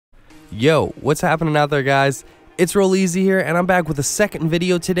Yo, what's happening out there, guys? It's Rolleezy here, and I'm back with a second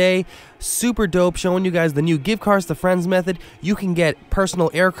video today. Super dope, showing you guys the new give cars to friends method. You can get personal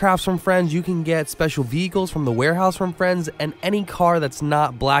aircrafts from friends, you can get special vehicles from the warehouse from friends, and any car that's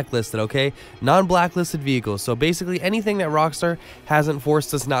not blacklisted, okay? Non-blacklisted vehicles, so basically anything that Rockstar hasn't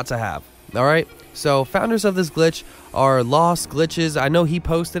forced us not to have. Alright, so founders of this glitch are Lost Glitches. I know he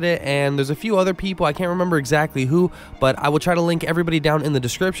posted it, and there's a few other people. I can't remember exactly who, but I will try to link everybody down in the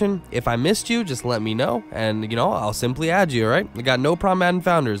description. If I missed you, just let me know, and I'll simply add you. Alright, I got no problem adding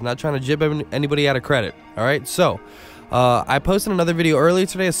founders, not trying to jib anybody out of credit. Alright, so I posted another video earlier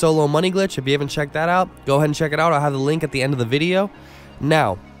today, a solo money glitch. If you haven't checked that out, go ahead and check it out. I'll have the link at the end of the video.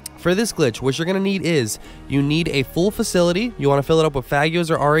 Now, for this glitch, what you're going to need is, you need a full facility. You want to fill it up with Fagios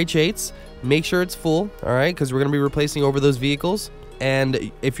or RH8s. Make sure it's full, alright, because we're going to be replacing over those vehicles.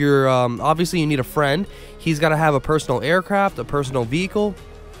 And if you're, obviously you need a friend. He's got to have a personal aircraft, a personal vehicle,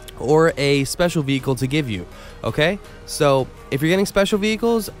 or a special vehicle to give you, okay? So, if you're getting special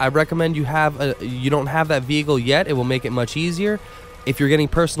vehicles, I recommend you don't have that vehicle yet. It will make it much easier. If you're getting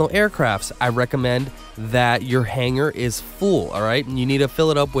personal aircrafts, I recommend that your hangar is full, alright? And you need to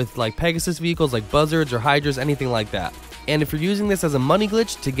fill it up with like Pegasus vehicles, like Buzzards or Hydras, anything like that. And if you're using this as a money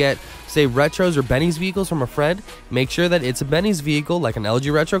glitch to get, say, Retros or Benny's vehicles from a friend, make sure that it's a Benny's vehicle, like an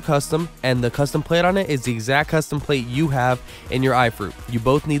LG Retro Custom, and the custom plate on it is the exact custom plate you have in your iFruit. You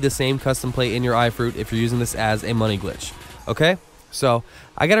both need the same custom plate in your iFruit if you're using this as a money glitch, okay? So,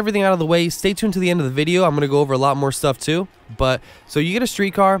 I got everything out of the way. Stay tuned to the end of the video. I'm going to go over a lot more stuff too. But, so you get a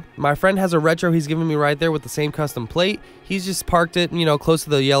street car. My friend has a Retro he's giving me right there with the same custom plate. He's just parked it, close to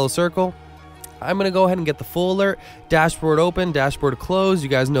the yellow circle. I'm going to go ahead and get the full alert, dashboard open, dashboard close, you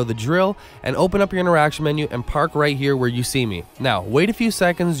guys know the drill, and open up your interaction menu and park right here where you see me. Now, wait a few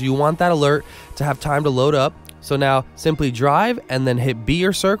seconds, you want that alert to have time to load up. So now, simply drive and then hit B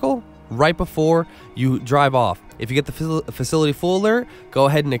or circle right before you drive off. If you get the facility full alert, go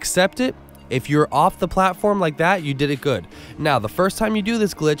ahead and accept it. If you're off the platform like that, you did it good. Now, the first time you do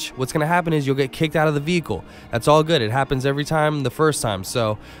this glitch, what's going to happen is you'll get kicked out of the vehicle. That's all good. It happens every time the first time.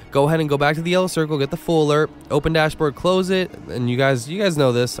 So go ahead and go back to the yellow circle, get the full alert, open dashboard, close it, and you guys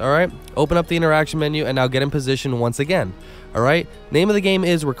know this, all right? Open up the interaction menu and now get in position once again. All right, name of the game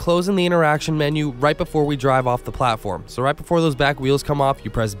is we're closing the interaction menu right before we drive off the platform. So right before those back wheels come off, you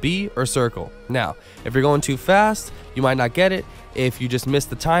press B or circle. Now, if you're going too fast, you might not get it. If you just miss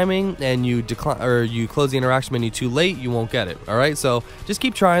the timing and you decline or you close the interaction menu too late, you won't get it. All right, so just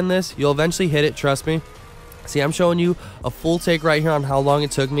keep trying this. You'll eventually hit it, trust me. See, I'm showing you a full take right here on how long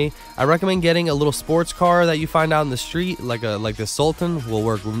it took me. I recommend getting a little sports car that you find out in the street, like the Sultan, will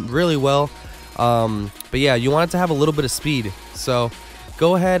work really well. But yeah, you want it to have a little bit of speed. So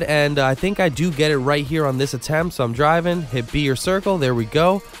go ahead, and I think I do get it right here on this attempt. So I'm driving, hit B or circle, there we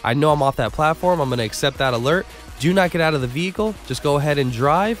go. I know I'm off that platform, I'm going to accept that alert. Do not get out of the vehicle, just go ahead and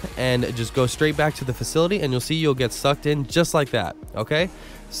drive and just go straight back to the facility, and you'll see you'll get sucked in just like that, okay?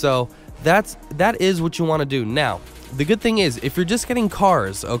 So that is what you want to do. Now, the good thing is, if you're just getting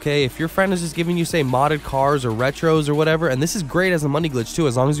cars, okay, if your friend is just giving you, say, modded cars or retros or whatever, and this is great as a money glitch too,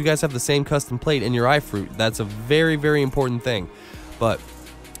 as long as you guys have the same custom plate in your iFruit, that's a very, very important thing. But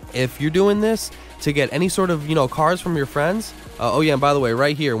if you're doing this to get any sort of, cars from your friends, oh yeah, and by the way,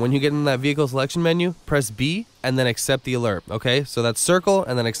 right here, when you get in that vehicle selection menu, press B and then accept the alert, okay? So that's circle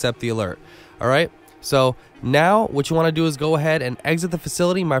and then accept the alert, all right? So now what you want to do is go ahead and exit the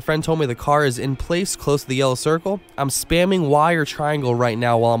facility. My friend told me the car is in place close to the yellow circle. I'm spamming Y or triangle right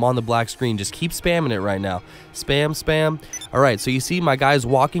now while I'm on the black screen. Just keep spamming it right now. Spam, spam. All right, so you see my guy's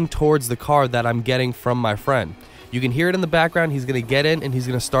walking towards the car that I'm getting from my friend. You can hear it in the background. He's going to get in and he's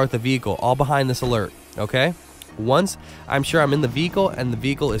going to start the vehicle, all behind this alert, okay? Once I'm sure I'm in the vehicle and the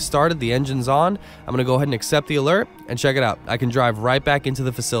vehicle is started, the engine's on, I'm going to go ahead and accept the alert, and check it out. I can drive right back into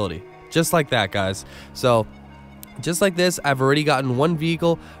the facility. Just like that, guys. So just like this, I've already gotten one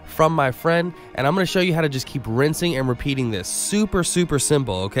vehicle from my friend, and I'm going to show you how to just keep rinsing and repeating this. Super, super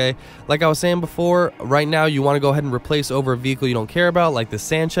simple, okay? Like I was saying before, right now you want to go ahead and replace over a vehicle you don't care about, like the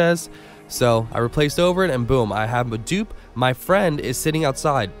Sanchez. So I replaced over it, and boom, I have a dupe. My friend is sitting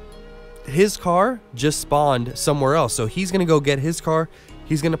outside. His car just spawned somewhere else, so he's going to go get his car.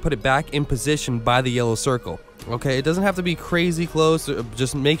 He's going to put it back in position by the yellow circle. Okay, it doesn't have to be crazy close,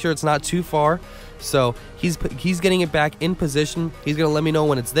 just make sure it's not too far. So he's getting it back in position. He's going to let me know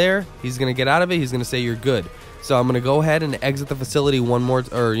when it's there. He's going to get out of it. He's going to say you're good. So I'm going to go ahead and exit the facility one more,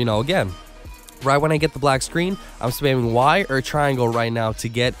 or again. Right when I get the black screen, I'm spamming Y or triangle right now to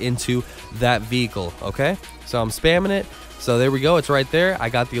get into that vehicle, okay? So I'm spamming it. So there we go, it's right there. I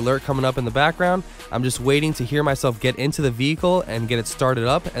got the alert coming up in the background. I'm just waiting to hear myself get into the vehicle and get it started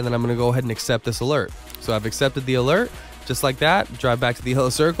up, and then I'm gonna go ahead and accept this alert. So I've accepted the alert, just like that, drive back to the yellow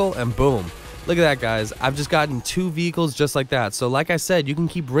circle, and boom. Look at that, guys. I've just gotten 2 vehicles just like that. So like I said, you can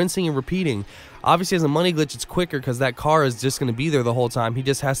keep rinsing and repeating. Obviously, as a money glitch, it's quicker because that car is just gonna be there the whole time. He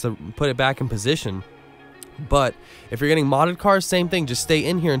just has to put it back in position. But if you're getting modded cars, same thing. Just stay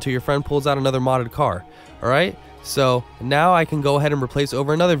in here until your friend pulls out another modded car. All right? So now I can go ahead and replace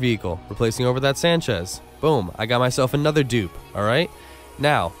over another vehicle, replacing over that Sanchez. Boom, I got myself another dupe. All right,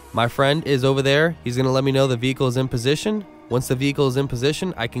 now my friend is over there. He's gonna let me know the vehicle is in position. Once the vehicle is in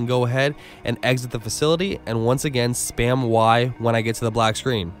position, I can go ahead and exit the facility and once again spam Y when I get to the black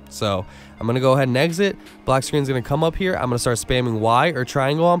screen. So I'm gonna go ahead and exit. Black screen's gonna come up here. I'm gonna start spamming Y or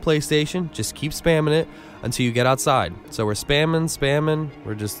triangle on PlayStation. Just keep spamming it until you get outside. So we're spamming,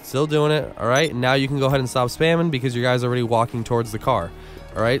 we're just still doing it. All right, now you can go ahead and stop spamming because your guy's already walking towards the car.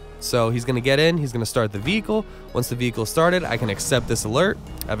 All right, so he's gonna get in, he's gonna start the vehicle. Once the vehicle started, I can accept this alert.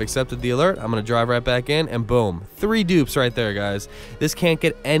 I've accepted the alert. I'm gonna drive right back in, and boom, 3 dupes right there, guys. This can't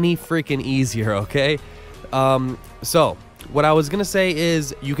get any freaking easier, okay? So what I was gonna say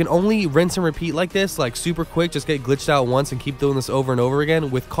is you can only rinse and repeat like this, like super quick, just get glitched out once and keep doing this over and over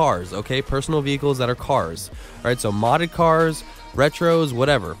again with cars, okay? Personal vehicles that are cars. All right, so modded cars, retros,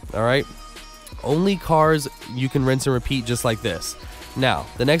 whatever. All right, only cars you can rinse and repeat just like this. Now,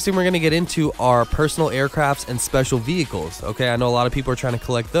 the next thing we're going to get into are personal aircrafts and special vehicles. Okay, I know a lot of people are trying to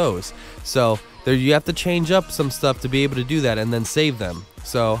collect those. So there you have to change up some stuff to be able to do that and then save them.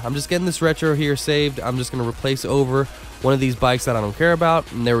 So I'm just getting this retro here saved. I'm just going to replace over one of these bikes that I don't care about.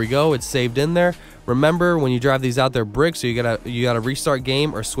 And there we go, it's saved in there. Remember, when you drive these out, they're bricks, so you gotta restart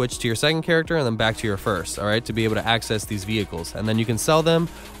game or switch to your second character and then back to your first, all right, to be able to access these vehicles. And then you can sell them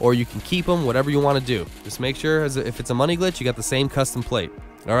or you can keep them, whatever you want to do. Just make sure, if it's a money glitch, you got the same custom plate.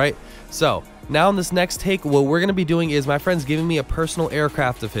 All right, so now in this next take, what we're gonna be doing is my friend's giving me a personal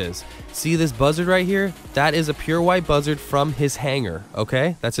aircraft of his. See this buzzard right here? That is a pure white buzzard from his hangar,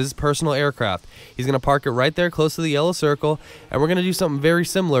 okay? That's his personal aircraft. He's gonna park it right there close to the yellow circle, and we're gonna do something very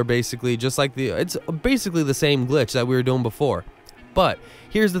similar, basically, just like it's basically the same glitch that we were doing before. But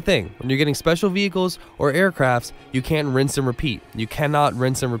here's the thing, when you're getting special vehicles or aircrafts, you can't rinse and repeat. You cannot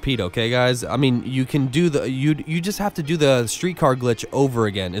rinse and repeat, okay, guys? I mean, you can do you just have to do the streetcar glitch over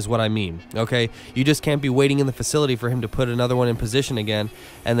again is what I mean, okay? You just can't be waiting in the facility for him to put another one in position again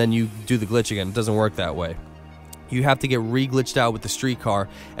and then you do the glitch again. It doesn't work that way. You have to get re-glitched out with the streetcar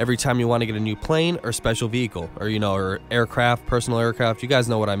every time you want to get a new plane or special vehicle, or or aircraft, personal aircraft. You guys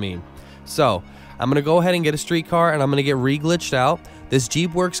know what I mean. So I'm gonna go ahead and get a streetcar and I'm gonna get re-glitched out. This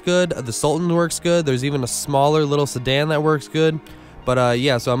Jeep works good, the Sultan works good, there's even a smaller little sedan that works good. But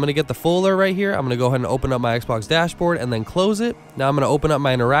yeah, so I'm gonna get the full alert right here. I'm gonna go ahead and open up my Xbox dashboard and then close it. Now I'm gonna open up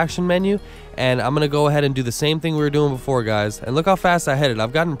my interaction menu and I'm gonna go ahead and do the same thing we were doing before, guys. And look how fast I hit it.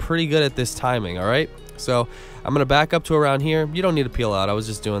 I've gotten pretty good at this timing, all right? So I'm gonna back up to around here. You don't need to peel out, I was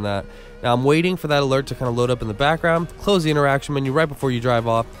just doing that. Now I'm waiting for that alert to kind of load up in the background. Close the interaction menu right before you drive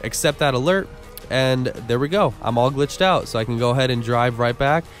off, accept that alert, and there we go. I'm all glitched out, so I can go ahead and drive right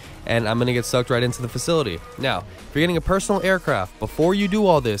back, and I'm gonna get sucked right into the facility. Now, if you're getting a personal aircraft, before you do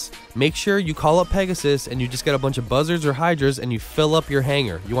all this, make sure you call up Pegasus and you just get a bunch of buzzards or hydras and you fill up your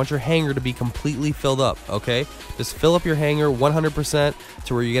hangar. You want your hangar to be completely filled up, okay? Just fill up your hangar 100%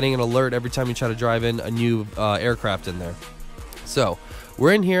 to where you're getting an alert every time you try to drive in a new aircraft in there. So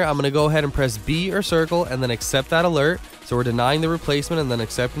we're in here. I'm gonna go ahead and press B or circle and then accept that alert. So we're denying the replacement and then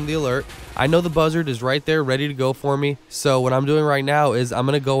accepting the alert. I know the buzzard is right there ready to go for me. So what I'm doing right now is I'm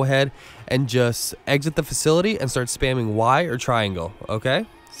gonna go ahead and just exit the facility and start spamming Y or triangle, okay?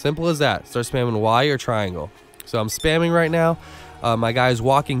 Simple as that. Start spamming Y or triangle. So I'm spamming right now. My guy is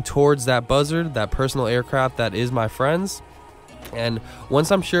walking towards that buzzard, that personal aircraft that is my friend's. And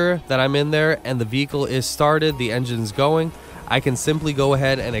once I'm sure that I'm in there and the vehicle is started, the engine's going, I can simply go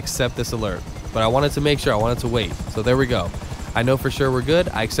ahead and accept this alert. But I wanted to make sure, I wanted to wait. So there we go. I know for sure we're good.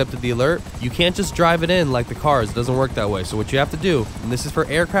 I accepted the alert. You can't just drive it in like the cars. It doesn't work that way. So what you have to do, and this is for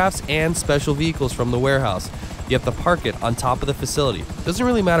aircrafts and special vehicles from the warehouse, you have to park it on top of the facility. Doesn't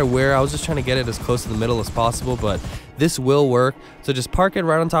really matter where. I was just trying to get it as close to the middle as possible, but this will work. So just park it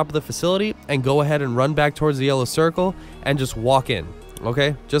right on top of the facility and go ahead and run back towards the yellow circle and just walk in.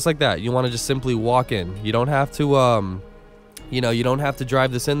 Okay? Just like that. You want to just simply walk in. You don't have to you don't have to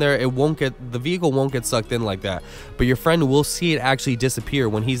drive this in there. The vehicle won't get sucked in like that, but your friend will see it actually disappear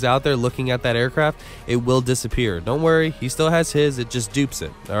when he's out there looking at that aircraft. It will disappear. Don't worry, he still has his. It just dupes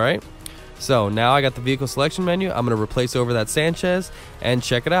it. All right. So now I got the vehicle selection menu. I'm going to replace over that Sanchez, and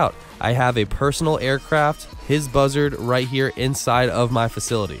check it out. I have a personal aircraft, his buzzard, right here inside of my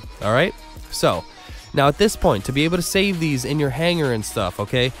facility. All right. So now at this point, to be able to save these in your hangar and stuff,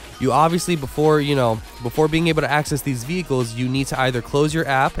 okay, you obviously, before being able to access these vehicles, you need to either close your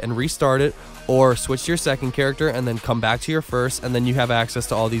app and restart it, or switch to your second character and then come back to your first, and then you have access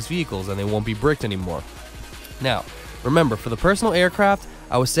to all these vehicles and they won't be bricked anymore. Now, remember, for the personal aircraft,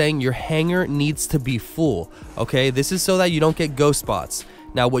 I was saying your hangar needs to be full, okay? This is so that you don't get ghost spots.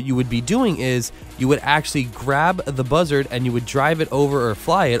 Now, what you would be doing is you would actually grab the buzzard and you would drive it over, or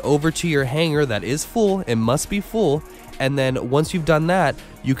fly it over to your hangar that is full. It must be full. And then once you've done that,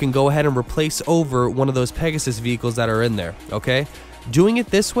 you can go ahead and replace over one of those Pegasus vehicles that are in there, okay? Doing it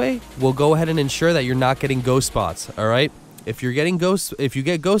this way will go ahead and ensure that you're not getting ghost spots, all right? If you get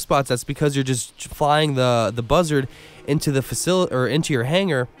ghost spots, that's because you're just flying the buzzard into the facility, or into your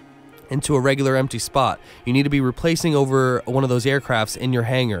hangar, into a regular empty spot. You need to be replacing over one of those aircrafts in your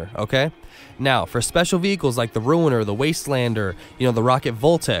hangar, okay? Now, for special vehicles like the Ruiner, the Wastelander, the Rocket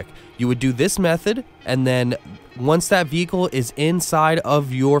Voltec, you would do this method, and then once that vehicle is inside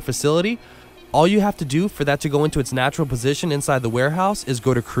of your facility, all you have to do for that to go into its natural position inside the warehouse is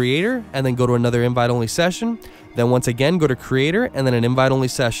go to Creator, and then go to another invite-only session. Then once again, go to Creator, and then an invite-only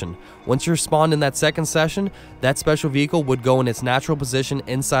session. Once you're spawned in that second session, that special vehicle would go in its natural position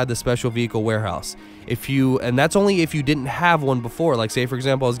inside the special vehicle warehouse. And that's only if you didn't have one before. Like, say for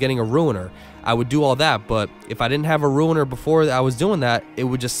example, I was getting a Ruiner, I would do all that, but if I didn't have a Ruiner before I was doing that, it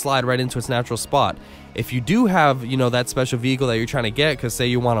would just slide right into its natural spot. If you do have, that special vehicle that you're trying to get, because say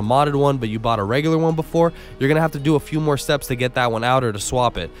you want a modded one, but you bought a regular one before, you're going to have to do a few more steps to get that one out or to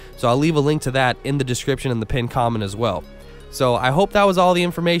swap it. So I'll leave a link to that in the description and the pinned comment as well. So I hope that was all the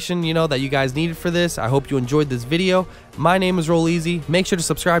information, that you guys needed for this. I hope you enjoyed this video. My name is Rolleezy. Make sure to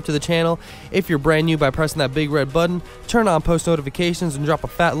subscribe to the channel if you're brand new by pressing that big red button. Turn on post notifications and drop a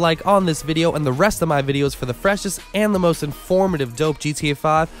fat like on this video and the rest of my videos for the freshest and the most informative dope GTA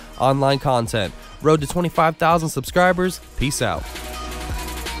 5 online content. Road to 25,000 subscribers. Peace out.